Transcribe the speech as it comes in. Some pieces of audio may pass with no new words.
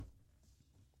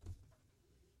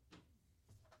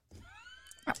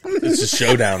It's a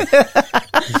showdown.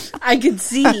 I could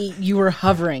see you were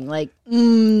hovering, like,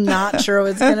 not sure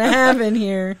what's going to happen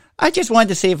here. I just wanted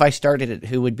to see if I started it,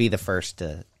 who would be the first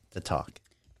to talk.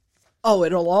 Oh,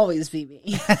 it'll always be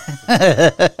me.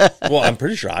 Well, I'm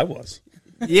pretty sure I was.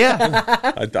 Yeah.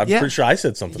 I'm pretty sure I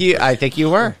said something. I think you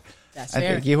were. That's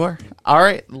fair. I think you were. All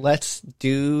right, let's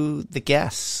do the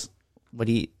guess.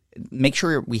 Make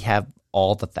sure we have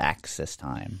all the facts this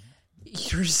time.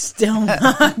 You're still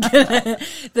not gonna.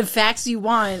 The facts you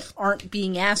want aren't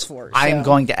being asked for. So. I'm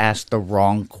going to ask the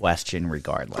wrong question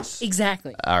regardless.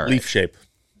 Exactly. All right. Leaf shape.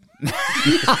 No,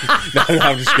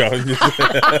 I'm just going.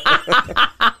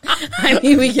 I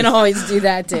mean, we can always do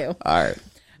that too. All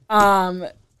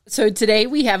right. So today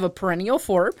we have a perennial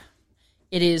forb.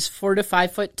 It is 4 to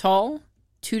 5 foot tall,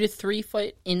 2 to 3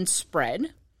 foot in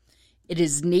spread. It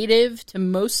is native to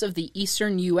most of the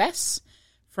eastern U.S.,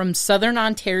 from southern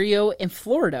Ontario and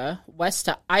Florida, west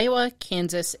to Iowa,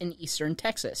 Kansas, and eastern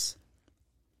Texas.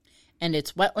 And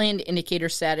its wetland indicator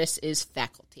status is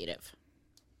facultative.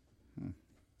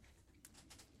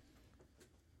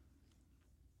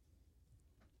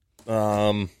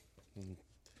 All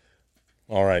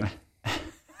right.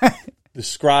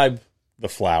 Describe the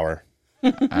flower.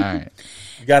 All right.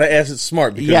 You got to ask it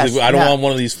smart because I don't want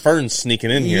one of these ferns sneaking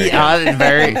in here. Yeah,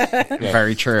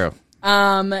 very true.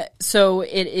 So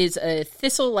it is a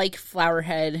thistle-like flower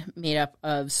head made up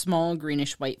of small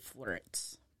greenish-white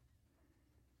florets.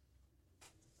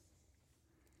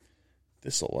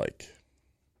 Thistle-like.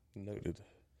 Noted.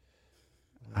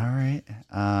 All right.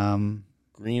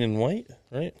 Green and white,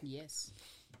 right? Yes.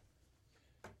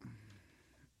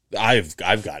 I've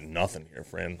got nothing here,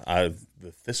 friend.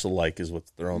 The thistle-like is what's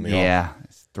throwing me off. Yeah,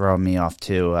 it's throwing me off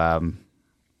too.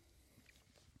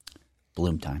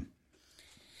 Bloom time.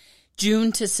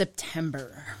 June to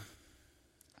September.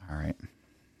 All right.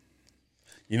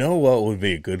 You know what would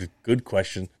be a good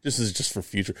question? Just for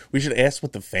future. We should ask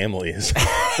what the family is.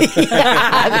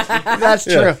 That's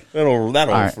true. Yeah, that'll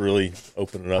right. really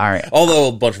open it up. All right. Although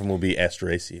a bunch of them will be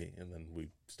Asteraceae, and then we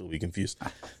still be confused.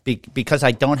 Because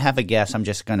I don't have a guess, I'm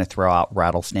just going to throw out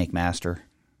Rattlesnake Master.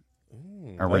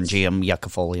 Eryngium,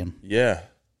 yuccifolium. Yeah.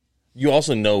 You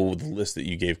also know the list that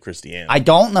you gave Kristianne. I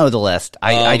don't know the list.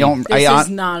 I don't. This is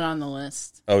not on the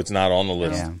list. Oh, it's not on the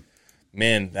list. Yeah.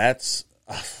 Man, that's...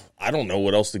 I don't know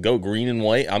what else to go. Green and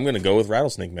white. I'm going to go with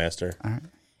Rattlesnake Master. All right.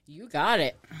 You got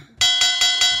it.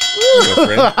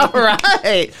 All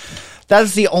right.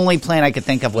 That's the only plant I could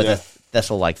think of with a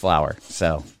thistle-like flower.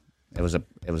 So it was a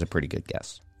pretty good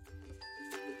guess.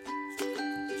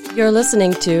 You're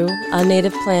listening to A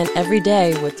Native Plant Every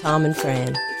Day with Tom and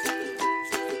Fran.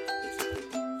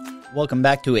 Welcome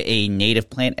back to A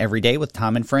Native Plant Every Day with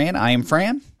Tom and Fran. I am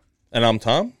Fran. And I'm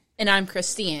Tom. And I'm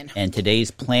Kristianne. And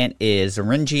today's plant is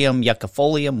Eryngium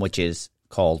yuccifolium, which is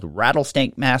called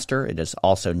Rattlesnake Master. It is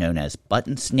also known as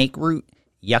button snake root,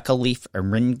 yucca leaf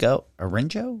Eryngo,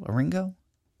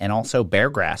 and also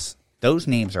beargrass. Those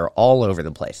names are all over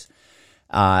the place.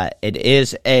 It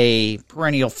is a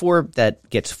perennial forb that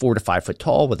gets 4 to 5 foot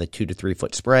tall with a 2 to 3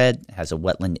 foot spread, has a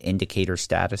wetland indicator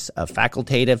status of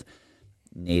facultative,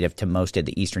 native to most of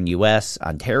the eastern U.S.,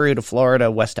 Ontario to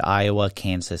Florida, west to Iowa,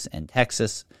 Kansas, and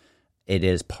Texas. It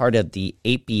is part of the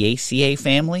Apiaceae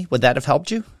family. Would that have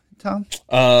helped you, Tom?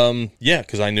 Yeah,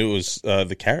 because I knew it was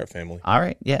the carrot family. All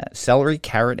right, yeah. Celery,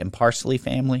 carrot, and parsley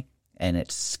family. And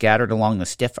it's scattered along the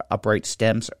stiff, upright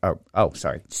stems.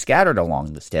 Scattered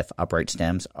along the stiff, upright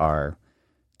stems are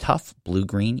tough,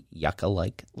 blue-green,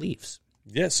 yucca-like leaves.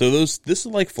 Yeah, so those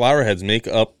thistle-like flower heads made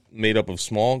up of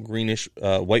small, greenish,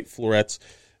 white florets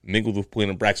mingled with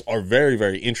pointed bracts are very,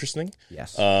 very interesting.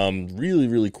 Yes. Really,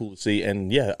 really cool to see.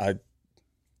 And yeah,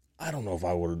 I don't know if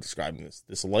I would have described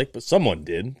this alike, but someone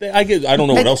did. I don't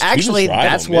know what else. Actually, to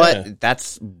describe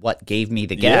that's what gave me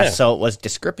the guess. Yeah. So it was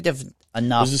descriptive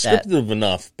enough. It was descriptive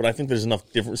enough, but I think there's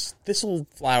enough difference. Thistle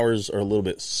flowers are a little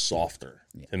bit softer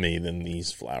to me than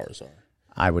these flowers are.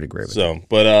 I would agree with you.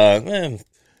 But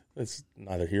it's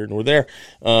neither here nor there.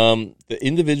 The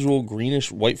individual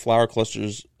greenish white flower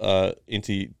clusters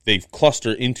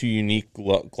cluster into unique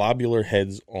globular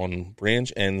heads on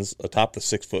branch ends atop the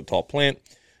 6 foot tall plant.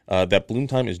 That bloom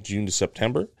time is June to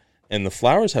September, and the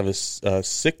flowers have a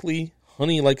sickly,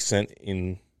 honey-like scent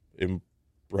in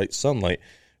bright sunlight.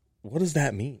 What does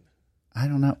that mean? I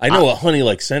don't know. I know what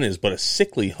honey-like scent is, but a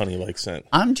sickly honey-like scent.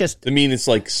 It's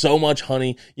like so much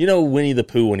honey. You know Winnie the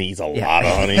Pooh when he eats a lot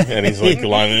of honey, and he's like,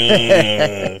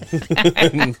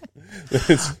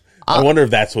 I wonder if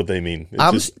that's what they mean.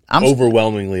 It's just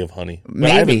overwhelmingly of honey.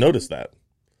 But I haven't noticed that.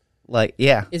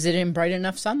 Is it in bright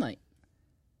enough sunlight?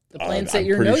 The plants that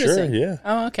you're pretty noticing. Sure, yeah.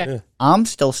 Oh, okay. Yeah. I'm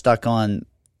still stuck on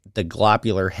the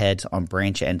globular heads on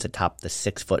branch ends atop the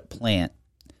 6-foot plant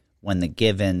when the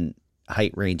given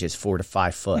height range is 4 to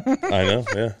 5 foot. I know,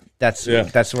 yeah.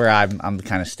 That's where I'm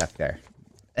kind of stuck there.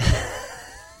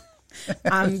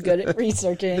 I'm good at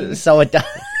researching. So it does.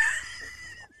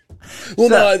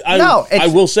 Well, I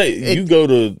will say, you go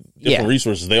to different Yeah.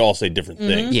 resources, they all say different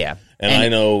things. Yeah. And I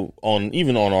know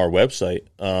even on our website,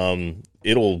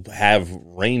 it'll have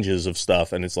ranges of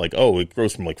stuff, and it's like, oh, it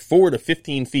grows from like 4 to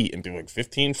 15 feet, and be like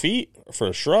 15 feet for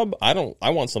a shrub. I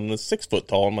want something that's 6 foot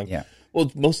tall. I'm like, Yeah.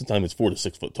 well, most of the time it's 4 to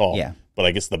 6 foot tall. Yeah. But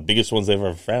I guess the biggest ones they've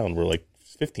ever found were like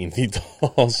 15 feet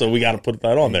tall, so we got to put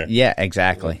that on there. Yeah,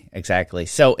 exactly.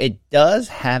 So it does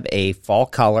have a fall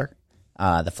color.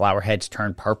 The flower heads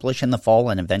turn purplish in the fall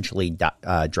and eventually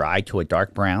dry to a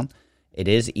dark brown. It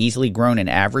is easily grown in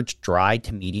average, dry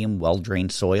to medium,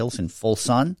 well-drained soils in full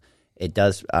sun. It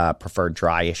does prefer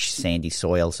dryish, sandy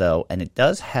soils, though, and it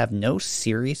does have no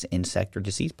serious insect or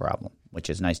disease problem, which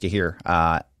is nice to hear.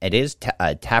 It is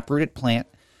a taprooted plant,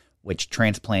 which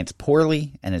transplants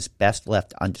poorly and is best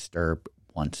left undisturbed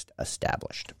once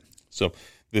established. So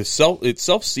it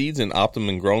self-seeds in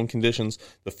optimum growing conditions.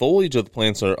 The foliage of the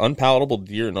plants are unpalatable to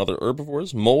deer and other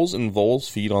herbivores. Moles and voles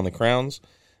feed on the crowns.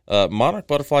 Monarch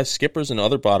butterflies, skippers, and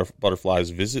other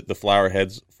butterflies visit the flower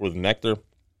heads for the nectar.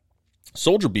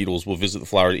 Soldier beetles will visit the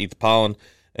flower to eat the pollen,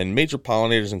 and major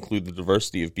pollinators include the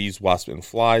diversity of bees, wasps, and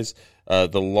flies.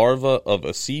 The larva of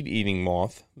a seed-eating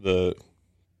moth, the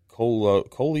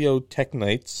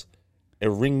Coleotechnites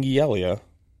Eryngium.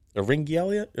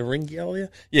 Eryngium?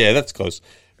 Yeah, that's close.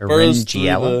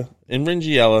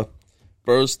 Eryngiella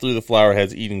burrows through the flower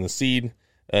heads, eating the seed.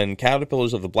 And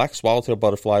caterpillars of the black swallowtail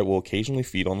butterfly will occasionally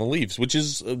feed on the leaves, which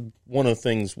is one of the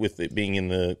things with it being in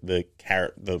the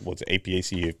carrot,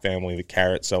 Apiaceae family, the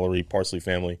carrot, celery, parsley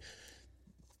family.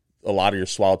 A lot of your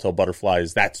swallowtail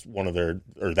butterflies, that's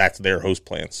their host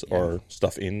plants or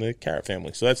stuff in the carrot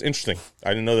family. So that's interesting.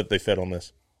 I didn't know that they fed on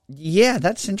this. Yeah,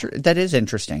 that is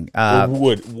interesting. Or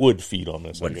would feed on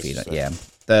this. Would feed it, yeah.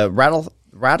 The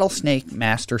rattlesnake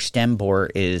master stem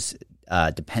borer is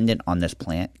dependent on this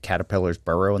plant. Caterpillars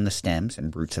burrow in the stems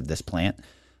and roots of this plant.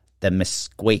 The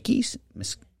Mesquakes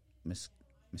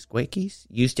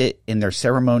used it in their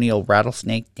ceremonial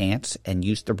rattlesnake dance and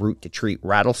used the root to treat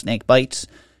rattlesnake bites.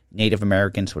 Native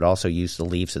Americans would also use the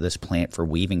leaves of this plant for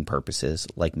weaving purposes,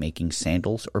 like making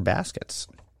sandals or baskets.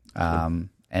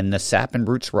 And the sap and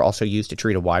roots were also used to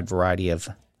treat a wide variety of,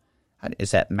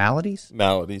 is that maladies?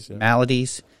 Maladies, yeah.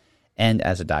 Maladies, and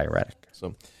as a diuretic.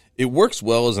 So it works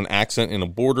well as an accent in a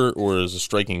border or as a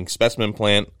striking specimen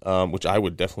plant, which I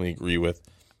would definitely agree with.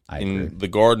 I agree. The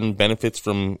garden benefits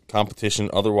from competition.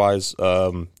 Otherwise,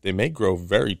 they may grow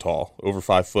very tall, over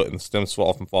 5 foot, and the stems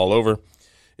often fall over.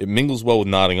 It mingles well with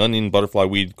nodding onion, butterfly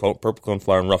weed, purple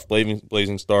coneflower, and rough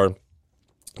blazing star.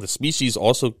 The species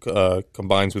also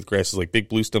combines with grasses like big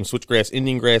bluestem, switchgrass,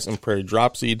 Indian grass, and prairie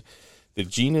dropseed. The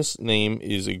genus name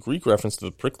is a Greek reference to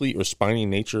the prickly or spiny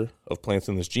nature of plants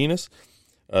in this genus.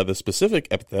 The specific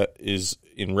epithet is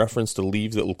in reference to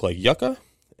leaves that look like yucca,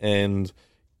 and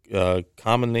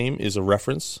common name is a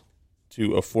reference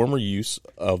to a former use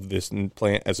of this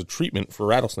plant as a treatment for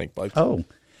rattlesnake bites. Oh,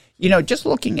 just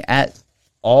looking at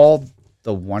all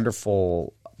the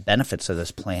wonderful benefits of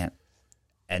this plant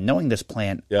and knowing this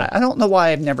plant, yeah. I don't know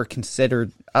why I've never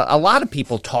considered. A lot of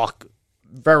people talk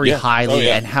very highly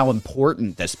and how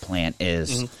important this plant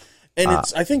is. Mm-hmm. And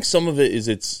I think some of it is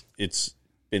it's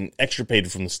been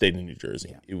extirpated from the state of New Jersey.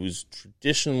 Yeah. It was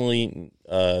traditionally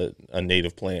a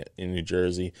native plant in New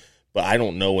Jersey, but I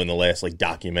don't know when the last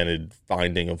documented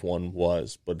finding of one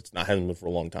was, but hasn't been for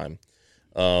a long time.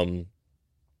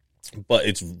 But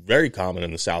it's very common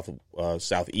in the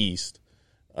southeast,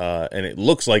 and it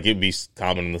looks like it'd be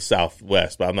common in the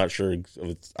southwest, but I'm not sure.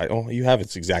 You have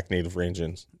its exact native range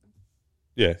in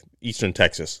eastern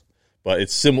Texas. But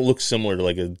it looks similar to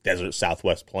a desert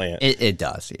southwest plant. It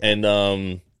does, yeah.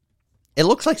 And it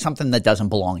looks like something that doesn't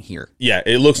belong here. Yeah,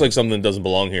 it looks like something that doesn't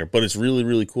belong here, but it's really,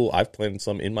 really cool. I've planted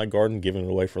some in my garden, giving it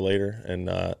away for later, and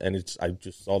I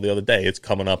just saw the other day it's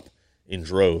coming up in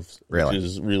droves, really, which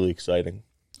is really exciting.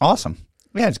 Awesome.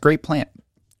 Yeah, it's a great plant.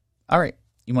 All right,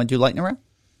 you want to do lightning round?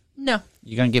 No.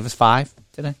 You going to give us 5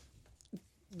 today?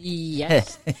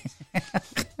 Yes.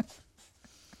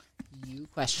 You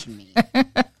question me.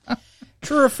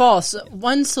 True or false?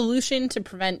 One solution to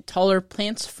prevent taller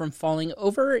plants from falling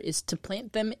over is to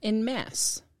plant them in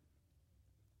mass.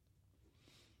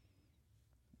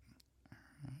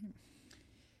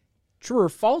 True or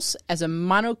false? As a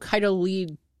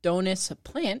monocotyledonous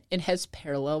plant, it has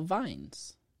parallel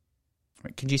vines.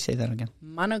 Wait, could you say that again?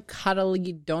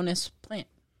 Monocotyledonous plant.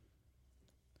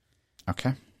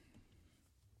 Okay.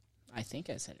 I think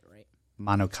I said it right.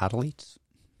 Monocotyledons?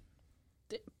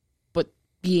 But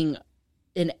being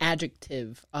an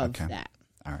adjective of Okay. that.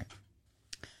 All right.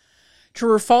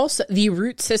 True or false, the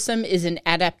root system is an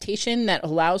adaptation that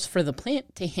allows for the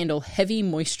plant to handle heavy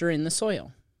moisture in the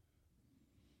soil.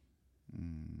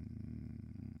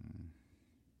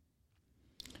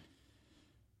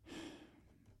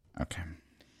 Okay.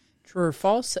 True or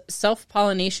false,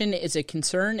 self-pollination is a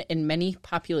concern in many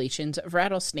populations of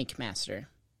rattlesnake master.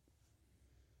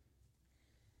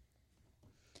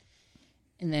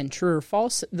 And then true or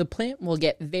false, the plant will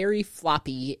get very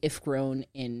floppy if grown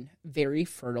in very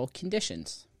fertile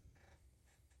conditions.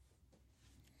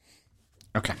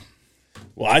 Okay.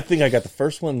 Well, I think I got the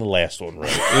first one and the last one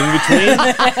right. In between,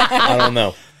 I don't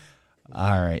know.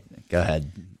 All right. Go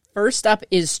ahead. First up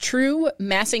is true.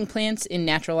 Massing plants in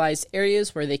naturalized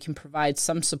areas where they can provide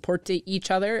some support to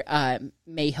each other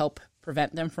may help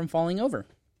prevent them from falling over.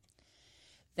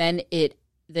 Then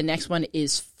the next one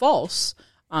is false.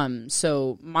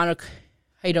 So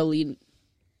monocotyledon,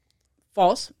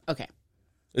 false. Okay.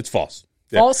 It's false.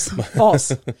 Yeah. False.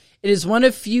 False. It is one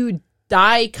of few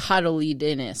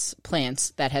dicotyledonous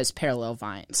plants that has parallel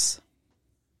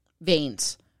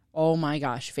veins. Oh my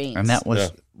gosh, veins. And that was, Yeah.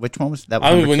 which one was that?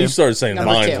 I mean, number when two? you started saying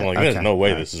Number vines, two. I'm like, there's Okay. no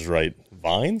way All right. this is right.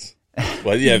 Vines?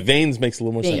 But yeah, veins makes a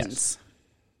little more Veins. sense.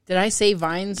 Did I say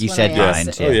vines? You when said I vines,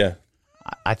 asked yeah. Oh, yeah.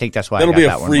 I think that's why That'll I got be a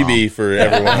that one wrong. freebie for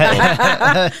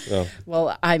everyone. So,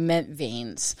 Well, I meant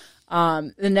veins.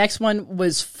 The next one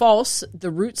was false.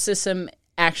 The root system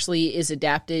actually is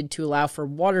adapted to allow for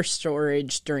water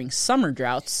storage during summer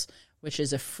droughts, which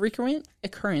is a frequent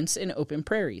occurrence in open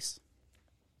prairies.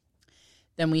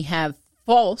 Then we have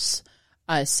false.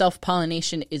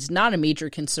 Self-pollination is not a major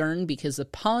concern because the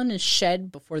pollen is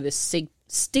shed before the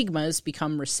stigmas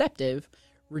become receptive,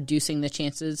 reducing the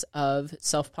chances of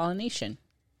self-pollination.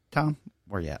 Tom,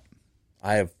 where you at?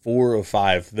 I have 4 of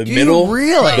 5. The you middle,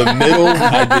 really? The middle.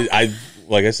 I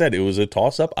like I said, it was a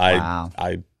toss up. Wow.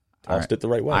 I tossed it the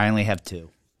right way. I only have 2.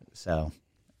 So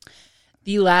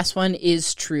The last one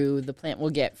is true. The plant will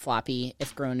get floppy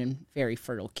if grown in very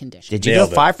fertile conditions. did you Nailed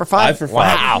go it. 5 for 5? 5 for 5.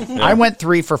 Wow. Yeah. I went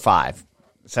 3 for 5.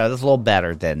 So that's a little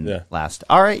better than Yeah. last.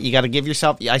 All right, you got to give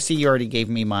yourself. I see you already gave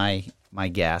me my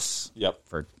guess. Yep.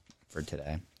 For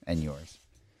today and yours.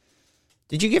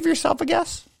 Did you give yourself a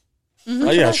guess?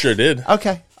 Oh yeah, I sure did.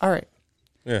 Okay. All right.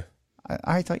 Yeah.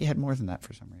 I thought you had more than that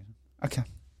for some reason. Okay.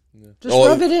 Just Oh,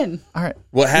 rub it in. All right.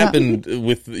 What happened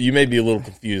with you may be a little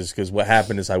confused because what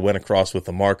happened is I went across with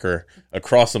the marker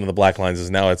across some of the black lines is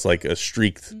now it's like a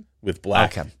streaked with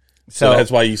black. Okay. So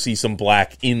that's why you see some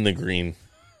black in the green.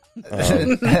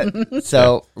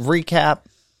 So recap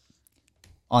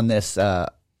on this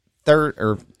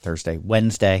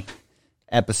Wednesday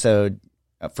episode.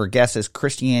 For guesses,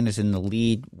 Kristianne is in the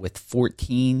lead with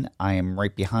 14. I am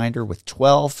right behind her with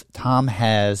 12. Tom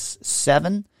has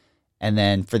 7. And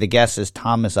then for the guesses,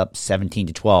 Tom is up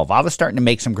 17-12. I was starting to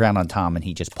make some ground on Tom, and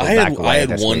he just pulled back away. I had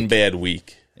this one week. bad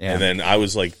week. Yeah. And then I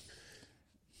was like,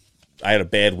 I had a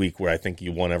bad week where I think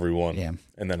you won every one. Yeah.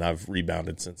 And then I've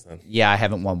rebounded since then. Yeah, I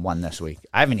haven't won one this week.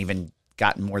 I haven't even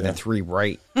gotten more than 3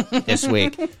 right this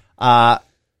week.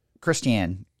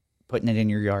 Kristianne, putting it in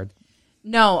your yard.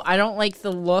 No, I don't like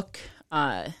the look.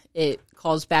 It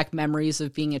calls back memories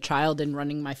of being a child and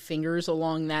running my fingers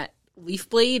along that leaf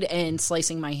blade and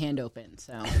slicing my hand open.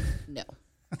 So, no.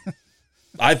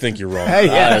 I think you're wrong.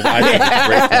 Yeah. I think it's a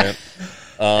great plant.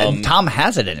 And Tom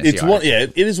has it in his It's yard. one, yeah.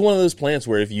 It is one of those plants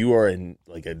where if you are in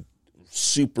like a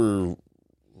super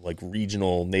like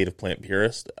regional native plant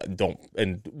purist, don't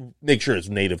and make sure it's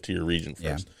native to your region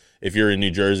first. Yeah. If you're in New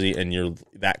Jersey and you're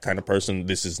that kind of person,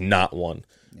 this is not one.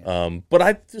 Yeah. But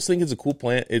I just think it's a cool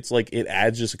plant. It's like it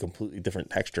adds just a completely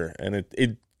different texture, and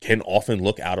it can often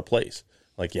look out of place.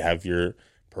 Like you have your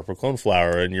purple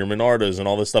coneflower and your monardas and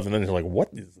all this stuff, and then you're like, what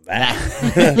is that?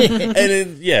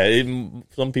 And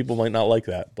some people might not like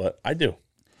that, but I do.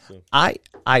 So.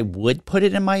 I would put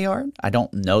it in my yard. I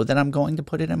don't know that I'm going to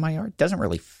put it in my yard. It doesn't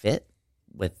really fit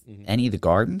with any of the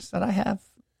gardens that I have,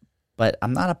 but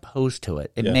I'm not opposed to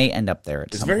it. It may end up there at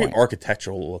It's some very point.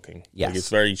 architectural looking. Yes. Like it's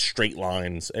very straight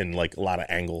lines and like a lot of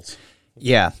angles.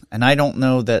 Yeah, and I don't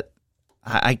know that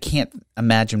I can't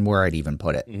imagine where I'd even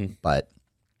put it, but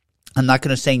I'm not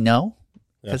going to say no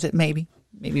because it maybe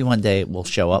one day it will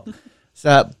show up.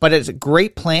 So, but it's a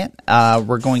great plant.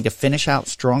 We're going to finish out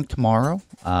strong tomorrow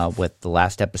with the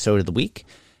last episode of the week,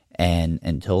 and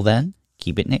until then,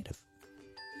 keep it native.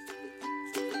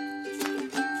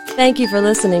 Thank you for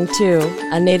listening to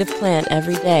A Native Plant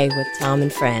Every Day with Tom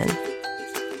and Fran.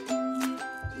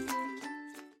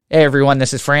 Hey everyone,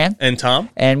 this is Fran. And Tom.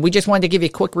 And we just wanted to give you a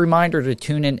quick reminder to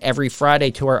tune in every Friday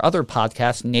to our other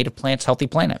podcast, Native Plants, Healthy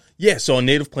Planet. Yeah, so on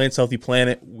Native Plants, Healthy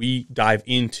Planet, we dive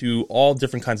into all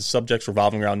different kinds of subjects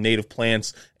revolving around native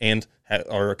plants and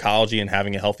our ecology and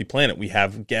having a healthy planet. We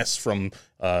have guests from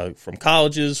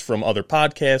colleges, from other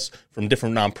podcasts, from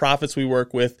different nonprofits we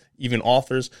work with, even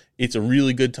authors. It's a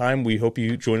really good time. We hope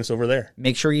you join us over there.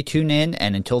 Make sure you tune in,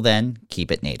 and until then, keep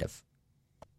it native.